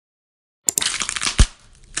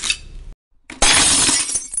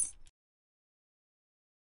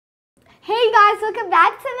Hey guys, welcome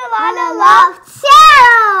back to Milana Love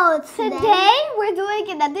Channel! Today we're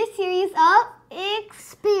doing another series of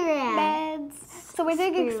Experiments. So we're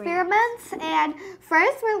doing experiments, and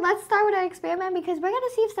first let's start with our experiment because we're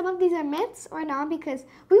gonna see if some of these are myths or not because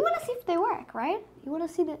we want to see if they work, right? You want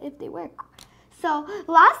to see if they work. So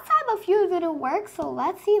last time a few didn't work, so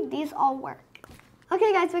let's see if these all work.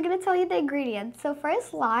 Okay guys, we're gonna tell you the ingredients. So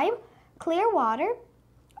first, lime, clear water,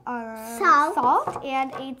 salt,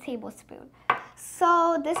 and a tablespoon.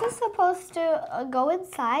 So this is supposed to go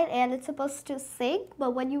inside and it's supposed to sink,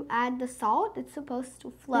 but when you add the salt, it's supposed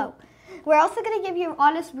to flow. We're also going to give you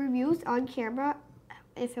honest reviews on camera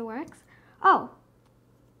if it works. Oh,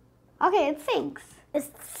 okay, it sinks. It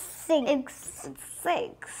sinks. It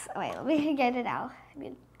sinks. Wait, let me get it out.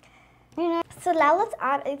 So now let's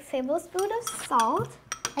add a tablespoon of salt.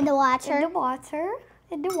 In the water. In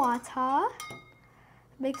the water.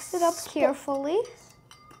 Mix it up carefully.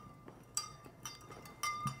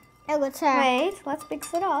 Wait, let's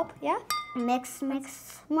mix it up. Yeah? Mix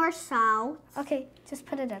more salt. Okay, just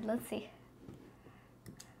put it in. Let's see.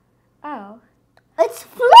 Oh. It's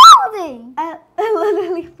floating! It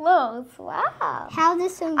literally floats. Wow. How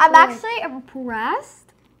does it I'm actually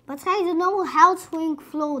impressed. But I don't know how to swing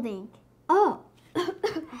floating. Oh.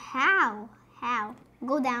 How?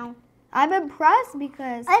 Go down. I'm impressed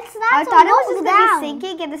because it's not I thought it was just going going to be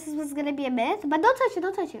sinking and this was going to be a myth. But don't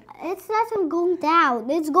touch it. It's not going down.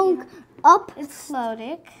 It's going up. It's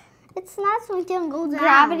floating. It's not going to go down.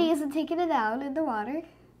 Gravity isn't taking it down in the water.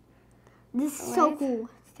 This is so cool.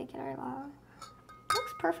 It's taking it down.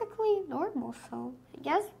 Looks perfectly normal, so I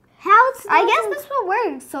guess. I guess this will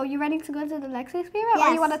work. So you ready to go to the next experiment? Yes.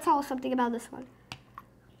 Or you want to tell us something about this one?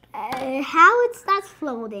 How it's not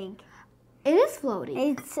floating? It is floating.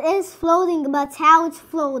 It is floating, but how it's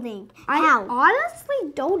floating? How? I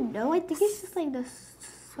honestly don't know. I think it's just like the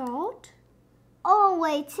salt. Oh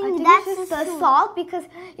wait, I think that's just the salt because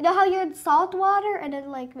you know how you're in salt water and it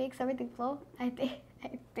like makes everything float. I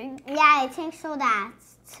think. Yeah, I think so.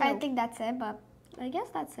 I think that's it, but I guess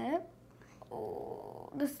that's it. Oh,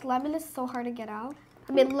 this lemon is so hard to get out.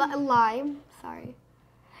 I mean lime. Sorry.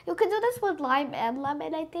 You could do this with lime and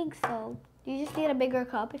lemon, I think so. You just need a bigger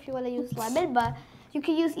cup if you want to use lemon, but you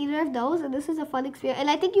can use either of those, and this is a fun experience. And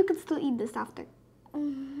I think you can still eat this after,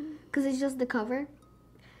 because it's just the cover.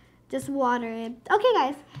 Just water it. Okay,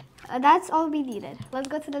 guys, that's all we needed. Let's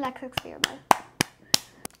go to the next experiment.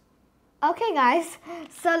 Okay, guys,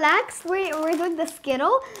 so next we're doing the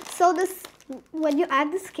Skittle. So when you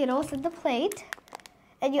add the Skittles in the plate,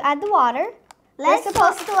 and you add the water, they're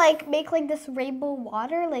supposed to like make like this rainbow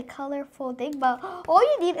water, like colorful thing, but all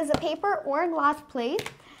you need is a paper or a glass plate.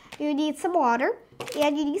 You need some water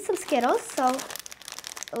and you need some Skittles. So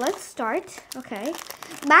let's start. Okay.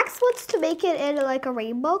 Max wants to make it in like a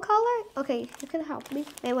rainbow color. Okay, you can help me.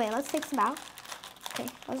 Wait, let's take some out. Okay,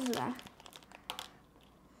 let's do that.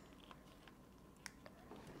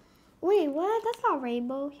 Wait, what? That's not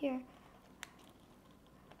rainbow here.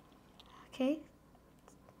 Okay.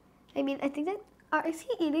 I mean, I think that, is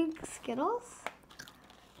he eating Skittles?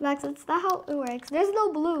 Max, that's not how it works. There's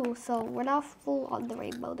no blue, so we're not full on the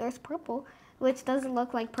rainbow. There's purple, which doesn't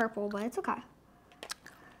look like purple, but it's okay.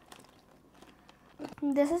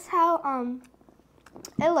 This is how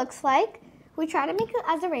it looks like. We try to make it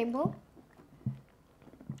as a rainbow.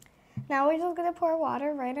 Now we're just gonna pour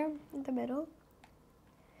water right in the middle.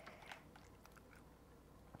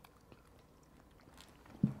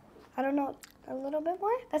 I don't know, a little bit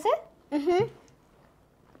more? That's it?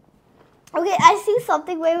 Okay, I see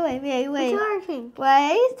something. Wait. What's working?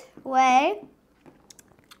 Wait.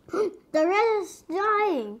 The red is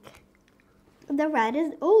dying. The red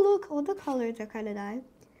is, oh look, all the colors are kind of dying.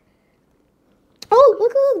 Oh,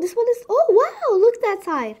 look, this one is, oh wow, look that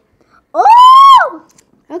side. Oh!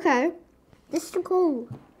 Okay. This is cool.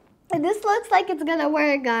 And this looks like it's gonna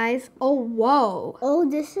work, guys. Oh, whoa. Oh,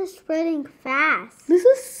 this is spreading fast. This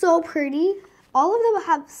is so pretty. All of them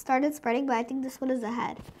have started spreading, but I think this one is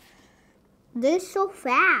ahead. This is so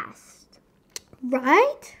fast.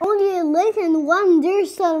 Right? Only a lick and one,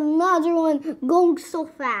 there's another one going so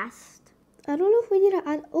fast. I don't know if we need to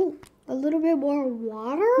add, a little bit more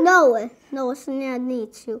water? No, it's not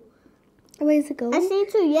need to. Where is it going? I need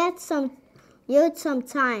to get some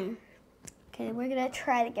time. Okay, we're gonna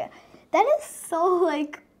try it again. That is so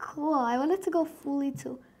like cool. I want it to go fully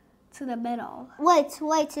to the middle. Wait, it's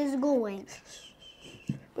going.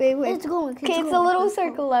 Wait. It's going. Okay, it's a little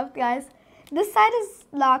circle left, guys. This side is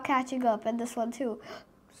not catching up, and this one too.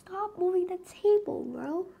 Stop moving the table,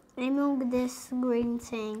 bro. I move this green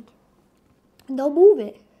thing. Don't move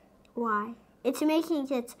it. Why? It's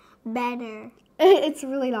making it better. It's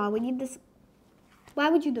really long. We need this. Why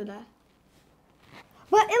would you do that?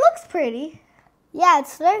 But it looks pretty. Yeah, it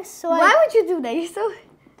looks so. Why would you do that? You're so.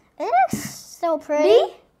 It looks so pretty.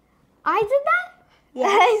 Me? I did that? Yeah.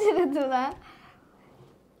 I didn't do that.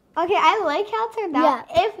 Okay, I like how it turned out.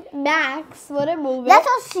 Yeah. If Max wouldn't move That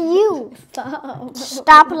was you. Stop.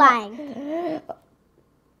 Stop lying.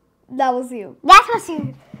 That was you. That was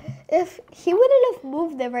you. If he wouldn't have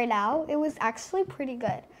moved it right now, it was actually pretty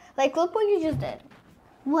good. Like, look what you just did.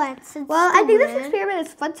 What? Well, I think this experiment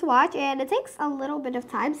is fun to watch, and it takes a little bit of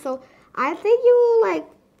time. So I think you will like.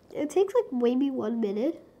 It takes like maybe 1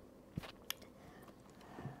 minute.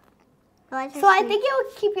 So I think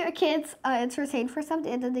you'll keep your kids entertained for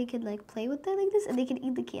something, and then they can like play with it like this, and they can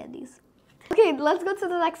eat the candies. Okay, let's go to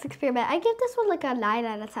the next experiment. I give this one like a 9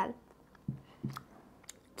 out of 10.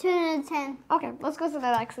 10 out of 10. Okay, let's go to the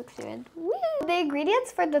next experiment. Woo! The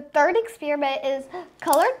ingredients for the third experiment is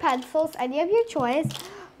colored pencils, any of your choice,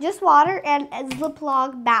 just water, and a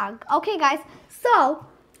Ziploc bag. Okay, guys, so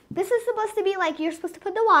this is supposed to be like you're supposed to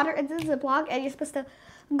put the water into the Ziploc, and you're supposed to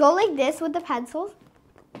go like this with the pencils,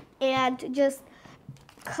 and just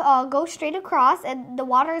go straight across, and the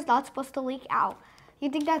water is not supposed to leak out. You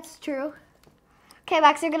think that's true? Okay,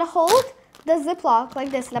 Max, you're gonna hold the Ziploc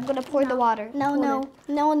like this, and I'm gonna pour the water. No.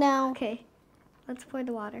 Okay, let's pour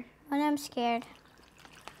the water. And I'm scared.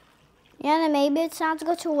 Yeah, maybe it's not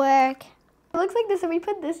going to work. It looks like this, and we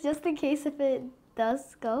put this just in case if it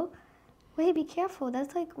does go. Wait, be careful.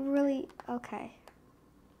 That's like really okay.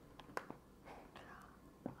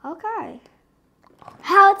 Okay.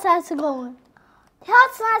 How's that going?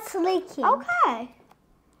 How's that leaking? Okay.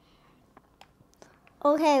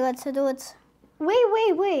 Okay, let's do it.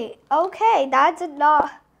 Wait. Okay, that did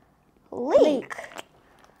not leak.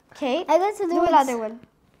 Okay, I got to do another one.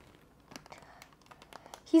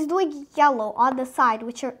 He's doing yellow on the side,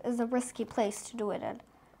 which is a risky place to do it in.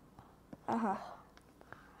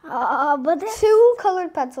 But 2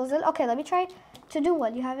 colored pencils in. Okay, let me try to do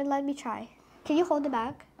one. You haven't let me try. Can you hold the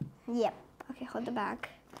bag? Yep. Okay, hold the bag.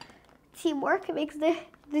 Teamwork makes the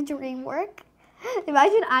dream work.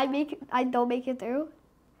 Imagine I don't make it through.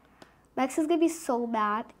 Max is gonna be so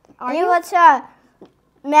mad. Are you? Want to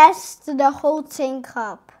mess the whole thing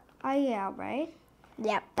up? I am, right?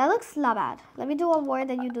 Yep. That looks not bad. Let me do one more,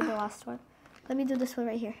 then you do the last one. Let me do this one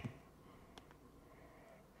right here.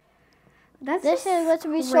 This is going to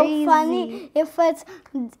be crazy. so funny if it's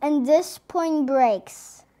and this point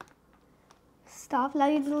breaks. Stop. Now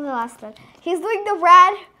you do the last one. He's doing the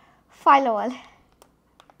red final one.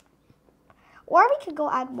 Or we could go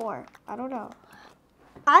add more. I don't know.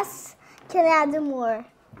 Us can add more.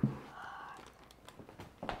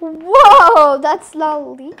 Whoa, that's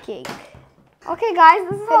not leaking. Okay, guys,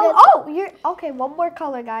 this is how. Oh, you're okay. One more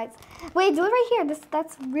color, guys. Wait, do it right here.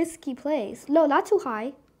 That's risky place. No, not too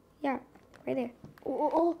high. Yeah, right there.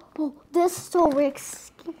 Oh, this is so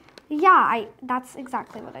risky. Yeah, that's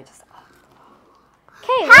exactly what I just said.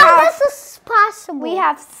 Okay, how is this possible? We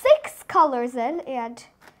have 6 colors in, and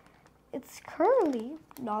it's currently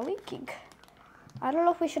not leaking. I don't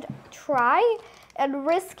know if we should try and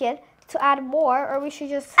risk it to add more, or we should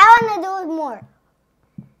just. I want to do it more.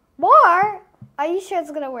 More? Are you sure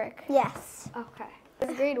it's gonna work? Yes. Okay.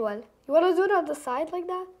 This green one. You want to do it on the side like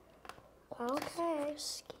that? Okay.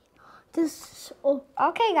 This.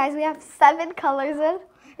 Okay, guys, we have 7 colors in.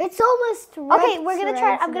 It's almost red. Okay, we're gonna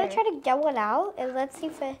try. I'm gonna try to get one out, and let's see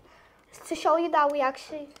if it to show you that we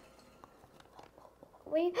actually.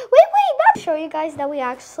 Wait! Not show you guys that we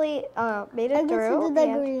actually made it through. The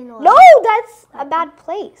green one. No, that's a bad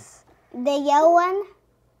place. The yellow one.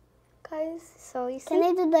 Guys, so you see. Can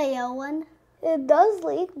I do the yellow one? It does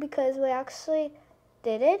leak because we actually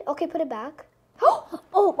did it. Okay, put it back. Don't put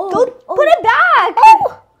it back.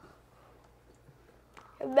 Oh.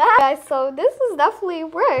 Guys, so this is definitely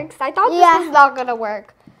works. I thought this was not gonna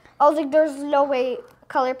work. I was like, there's no way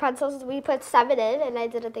color pencils. We put 7 in, and I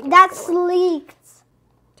didn't think that's leaked.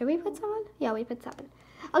 Did we put 7? Yeah, we put 7.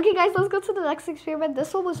 Okay, guys, let's go to the next experiment.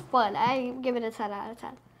 This one was fun. I give it a 10 out of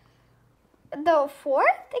 10. The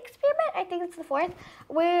 4th experiment, I think it's the 4th.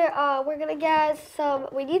 We're gonna get some.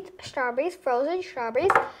 We need strawberries, frozen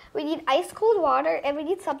strawberries. We need ice cold water, and we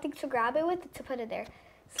need something to grab it with to put it there.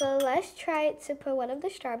 So let's try to put one of the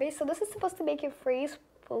strawberries. So this is supposed to make it freeze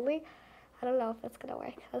fully. I don't know if it's gonna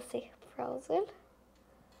work. Let's see. Frozen.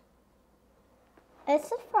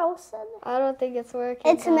 Is it frozen? I don't think it's working.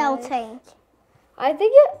 It's melting. I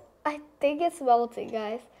think it's melting,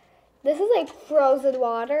 guys. This is like frozen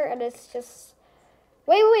water, and it's just.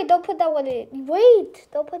 Wait! Don't put that one in. Wait!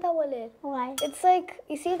 Don't put that one in. Why? It's like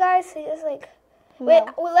you see, guys. It's like. No. Wait.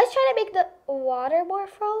 Well, let's try to make the water more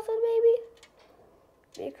frozen, maybe.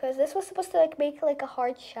 because this was supposed to like make like a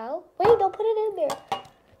hard shell. Wait, don't put it in there.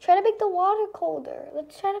 Try to make the water colder.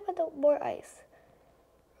 Let's try to put more ice.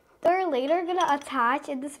 We're later gonna attach,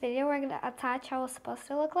 in this video, we're gonna attach how it's supposed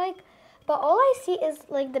to look like. But all I see is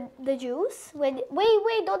like the juice. Wait,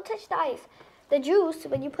 don't touch the ice. The juice,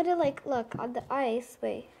 when you put it like, look, on the ice.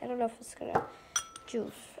 Wait, I don't know if it's gonna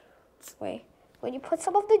juice. Wait, when you put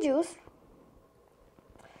some of the juice,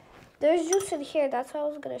 there's juice in here. That's what I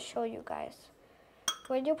was gonna show you guys.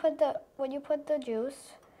 When you put the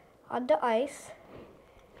juice on the ice,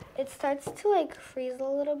 it starts to like freeze a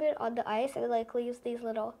little bit on the ice, and it like leaves these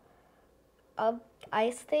little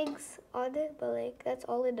ice things on it, but like that's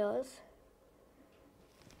all it does.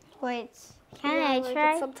 Wait, can I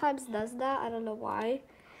try? It sometimes does that. I don't know why,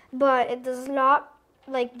 but it does not.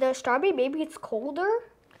 Like the strawberry, maybe it's colder.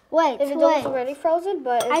 Wait, if it's already frozen,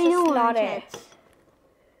 but it's just not it.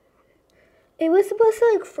 It was supposed to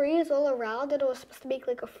like freeze all around, and it was supposed to make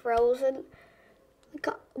like a frozen, like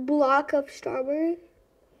a block of strawberry.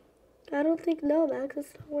 I don't think, no, Max,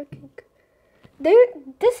 it's not working.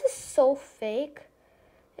 This is so fake.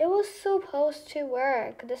 It was supposed to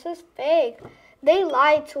work. This is fake. They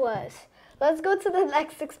lied to us. Let's go to the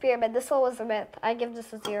next experiment. This one was a myth. I give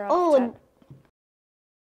this a 0 out of 10.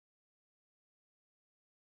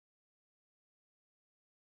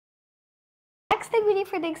 Next thing we need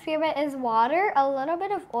for the experiment is water, a little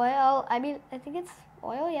bit of oil. I think it's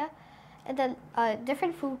oil, yeah. And then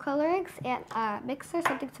different food colorings and mixer,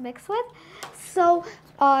 something to mix with. So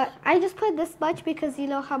I just put this much because you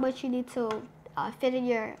know how much you need to fit in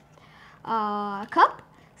your cup.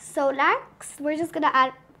 So next, we're just gonna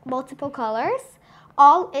add multiple colors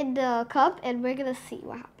all in the cup, and we're gonna see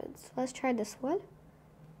what happens. Let's try this one.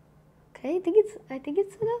 Okay, I think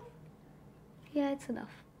it's enough. Yeah, it's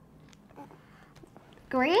enough.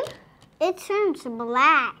 Green? It turns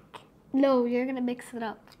black. No, you're gonna mix it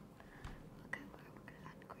up. Okay, we're gonna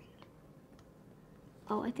add green.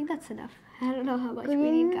 Oh, I think that's enough. I don't know how much we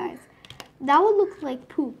need, guys. That one looked like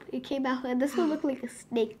poop. It came out, and this one looked like a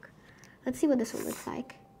snake. Let's see what this one looks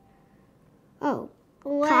like. Oh,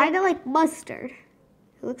 kind of like mustard.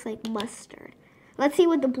 It looks like mustard. Let's see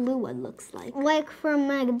what the blue one looks like. Like from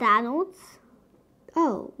McDonald's.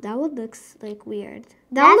 Oh, that one looks like weird.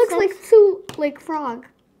 That one looks like two, like frog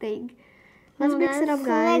thing. Let's mix it up,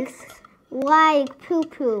 guys. Like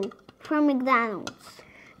poo-poo from McDonald's.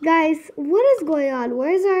 Guys, what is going on?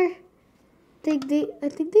 Where's our...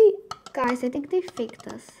 Guys, I think they faked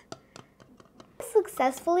us.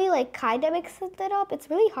 Successfully, like, kind of mixed it up. It's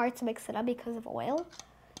really hard to mix it up because of oil.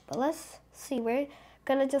 But let's see. We're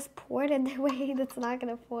gonna just pour it in the way that's not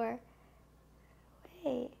gonna pour.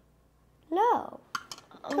 Wait. No.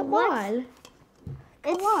 Come on.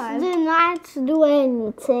 Come on. Do not do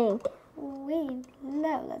anything. Wait,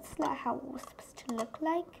 no, that's not how it was supposed to look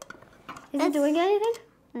like. Is it doing anything?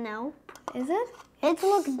 No. Is it? It's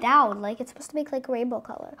look down, like it's supposed to make like rainbow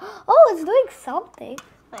color. Oh, it's doing something.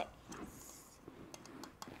 Wait.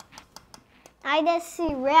 I just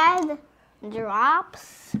see red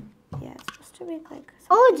drops. Yeah, it's supposed to make like something.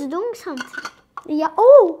 Oh, it's doing something. Yeah,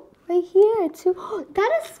 oh, right here too. Oh,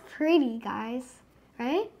 that is pretty, guys.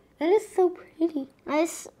 Right? That is so pretty. I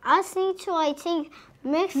need to, I think,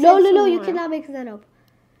 mix it. No, you cannot mix that up.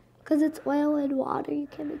 Because it's oil and water, you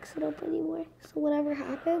can't mix it up anymore. So whatever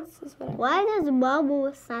happens is whatever. Why does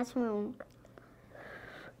bubbles not move?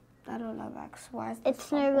 I don't know, Max. Why is this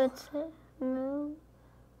It's never to move.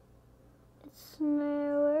 It's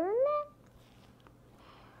never.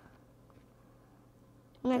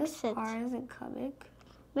 Mix this it. part isn't coming.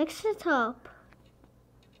 Mix it up.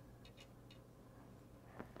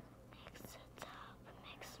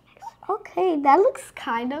 Okay, that looks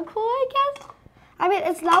kind of cool, I guess. I mean,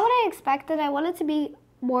 it's not what I expected. I wanted to be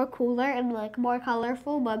more cooler and like more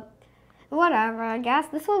colorful, but whatever. I guess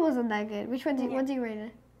this one wasn't that good. Which one what do you rate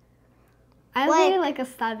it? I rated like a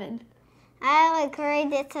 7. I like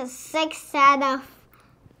rate it a 6 out of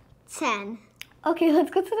 10. Okay,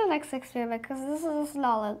 let's go to the next experiment because this does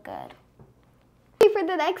not look good. Okay, for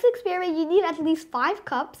the next experiment, you need at least 5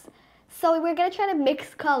 cups. So we're gonna try to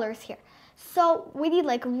mix colors here. So we need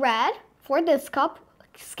like red for this cup,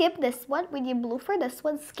 skip this one. We need blue for this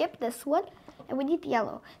one, skip this one. And we need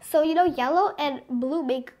yellow. So you know yellow and blue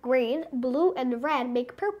make green, blue and red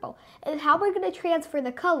make purple. And how we're gonna transfer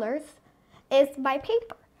the colors is by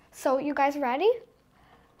paper. So you guys ready?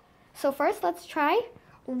 So first let's try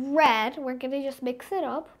red. We're gonna just mix it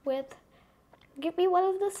up with, give me one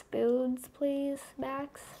of the spoons please,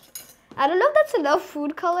 Max. I don't know if that's enough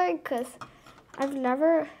food coloring because I've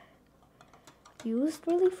never used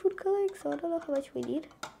really food coloring, so I don't know how much we need.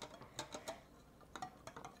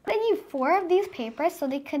 Then you 4 of these papers so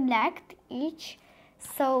they connect each.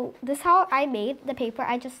 So this is how I made the paper.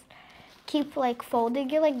 I just keep like folding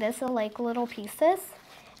it like this in like little pieces.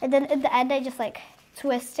 And then in the end I just like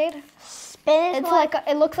twist it. Spin it into like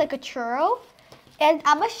it looks like a churro. And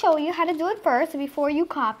I'm gonna show you how to do it first before you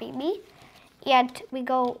copy me. And we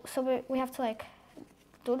have to like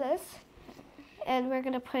do this. And we're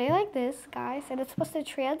gonna put it like this, guys. And it's supposed to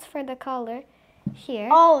transfer the color here.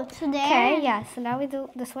 Oh, to there? Okay, yeah. So now we do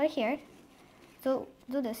this one here. So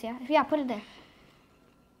do this, yeah. Yeah, put it there.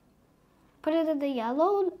 Put it in the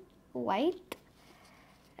yellow, white,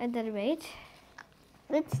 and then wait.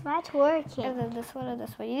 It's not working. And then this one and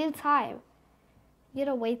this one. You need time. You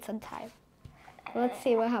gotta wait some time. Let's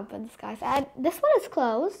see what happens, guys. And this one is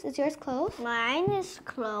closed. Is yours closed? Mine is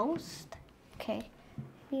closed. Okay.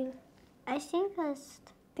 I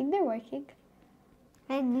think they're working.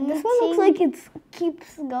 this This one looks like it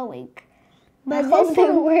keeps going. But I this hope they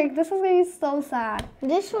one, work. This is gonna be so sad.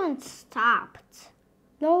 this one stopped.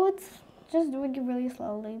 No, it's just doing it really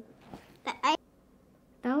slowly. I,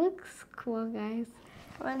 That looks cool, guys.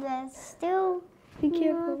 but it's still. Be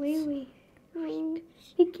careful, wait.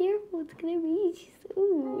 Be careful, it's gonna be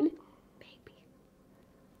soon. Baby.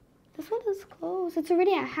 This one is close. It's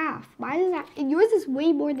already at half. Mine is at, and yours is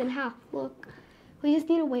way more than half. Look. We just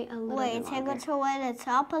need to wait a little bit Wait, I'm longer. going to wet it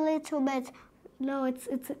up a little bit. No, it's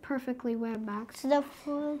perfectly wet back. To the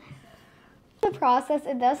food. The process,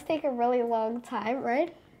 it does take a really long time, right?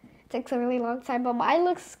 It takes a really long time, but mine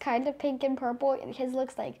looks kind of pink and purple, and his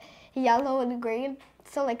looks like yellow and green.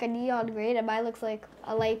 So like a neon green, and mine looks like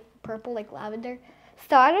a light purple, like lavender.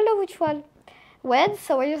 So I don't know which one wins,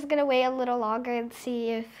 so we're just gonna wait a little longer and see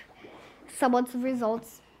if someone's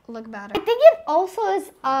results look better. I think it also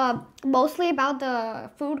is mostly about the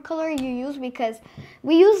food color you use, because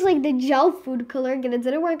we use like the gel food color and it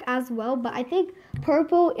didn't work as well, but I think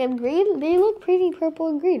purple and green, they look pretty purple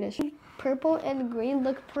and greenish. Purple and green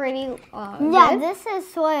look pretty Yeah, good. this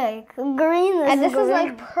is like green. And this green. is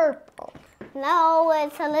like purple. No,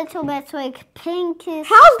 it's a little bit like pinkish.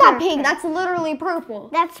 How's that purple. pink? That's literally purple.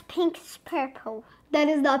 That's pinkish purple. That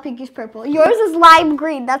is not pinkish purple. Yours is lime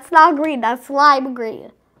green. That's not green. That's lime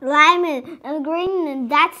green. Lime and green, and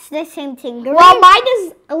that's the same thing. Green. Well, mine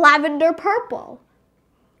is lavender purple.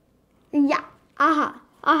 Yeah.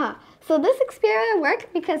 So this experiment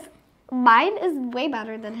worked because mine is way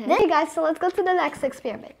better than his. Okay, guys, so let's go to the next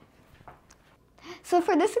experiment. So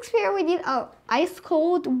for this experiment, we need ice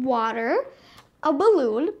cold water, a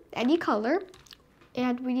balloon, any color,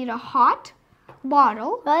 and we need a hot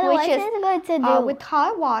bottle, What is it going to do? with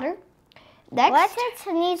hot water. Next, What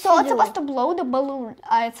it needs so to it's do? supposed to blow the balloon.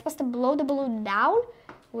 It's supposed to blow the balloon down,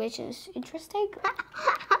 which is interesting.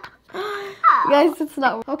 Guys, it's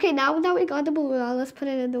not. Okay, now that we got the balloon out, let's put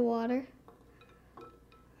it in the water. We're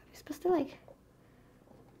supposed to like.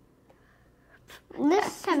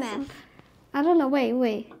 This time. I don't know. Wait.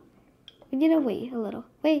 We need to wait a little.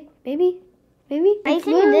 Wait, maybe. I It's think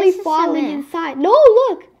literally this is falling cement. inside. No,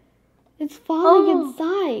 look. It's falling Oh.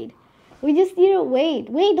 inside. We just need to wait.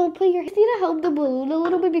 Wait, don't put your. You just need to help the balloon a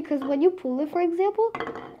little bit, because when you pull it, for example,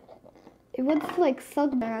 it wants to like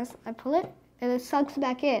suck there. I pull it and it sucks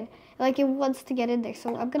back in. Like it wants to get in there.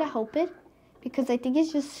 So I'm gonna help it, because I think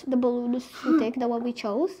it's just the balloon is too thick, the one we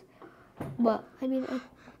chose. But I mean,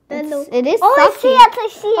 it is Oh, I sucking.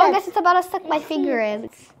 see it. Oh, I guess it's about to suck my finger in.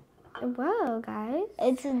 Wow, guys,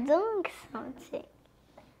 It's doing something.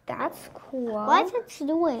 that's cool. What's it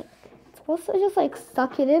doing? It's supposed to just like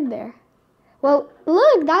suck it in there. Well,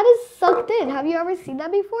 look, that is sucked in. Have you ever seen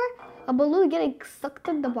that before? A balloon getting sucked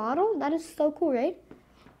in the bottle? That is so cool, right?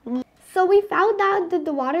 So we found out that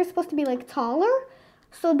the water is supposed to be like taller.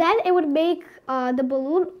 So then it would make the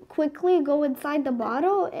balloon quickly go inside the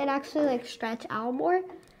bottle and actually like stretch out more.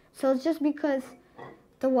 So it's just because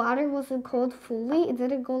the water wasn't cold fully. It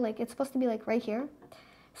didn't go like, it's supposed to be like right here.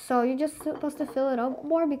 So you're just supposed to fill it up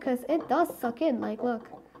more, because it does suck in. Like, look.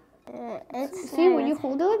 See, when you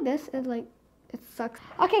hold it like this, it like, it sucks.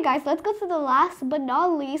 Okay, guys, let's go to the last but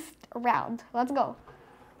not least round. Let's go.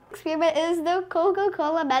 Experiment is the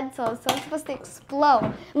Coca-Cola Mentos, so it's supposed to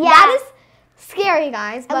explode. Yeah. That is scary,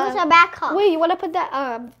 guys. It But was a back up. wait, you want to put that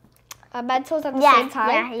Mentos at the same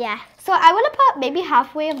time? Yeah. So I want to put maybe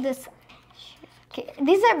halfway of this. Okay,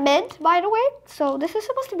 these are mint, by the way. So this is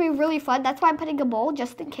supposed to be really fun. That's why I'm putting a bowl,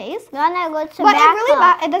 just in case. Then I go to But back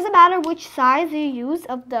up. it doesn't matter which size you use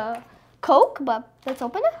of the Coke. But let's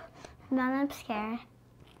open it. Then I'm scared.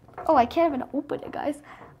 Oh, I can't even open it, guys.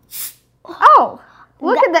 Oh,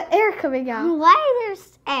 look at the air coming out. Why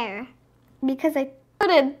there's air? Because I put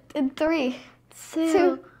it in 3,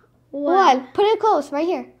 2, 1. 1. Put it close, right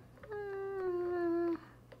here. Mm.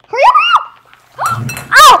 Hurry up!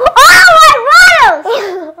 Oh, my bottles!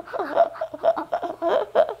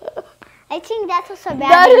 I think that was a bad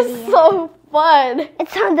That idea. is so fun.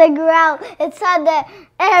 It's on the ground. It's on the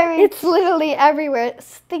air. It's literally everywhere.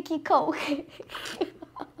 Sticky Coke.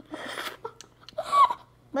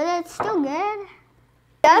 But it's still good.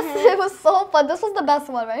 Yes, it was so fun. This was the best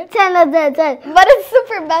one, right? 10 out of 10. But it's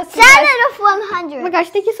super best. 10 out of 100. Oh my gosh,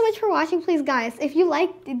 thank you so much for watching. Please, guys, if you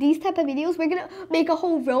like these type of videos, we're going to make a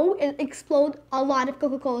whole row and explode a lot of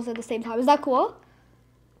Coca-Colas at the same time. Is that cool?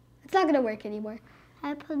 It's not going to work anymore.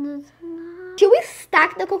 I put this in. Should we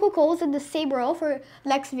stack the Coca-Colas in the same row for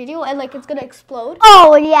next video and like it's going to explode?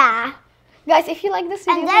 Oh, yeah. Guys, if you like this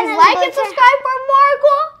video, And then please like and it's going to- subscribe for more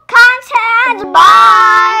cool Content.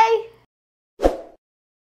 Bye!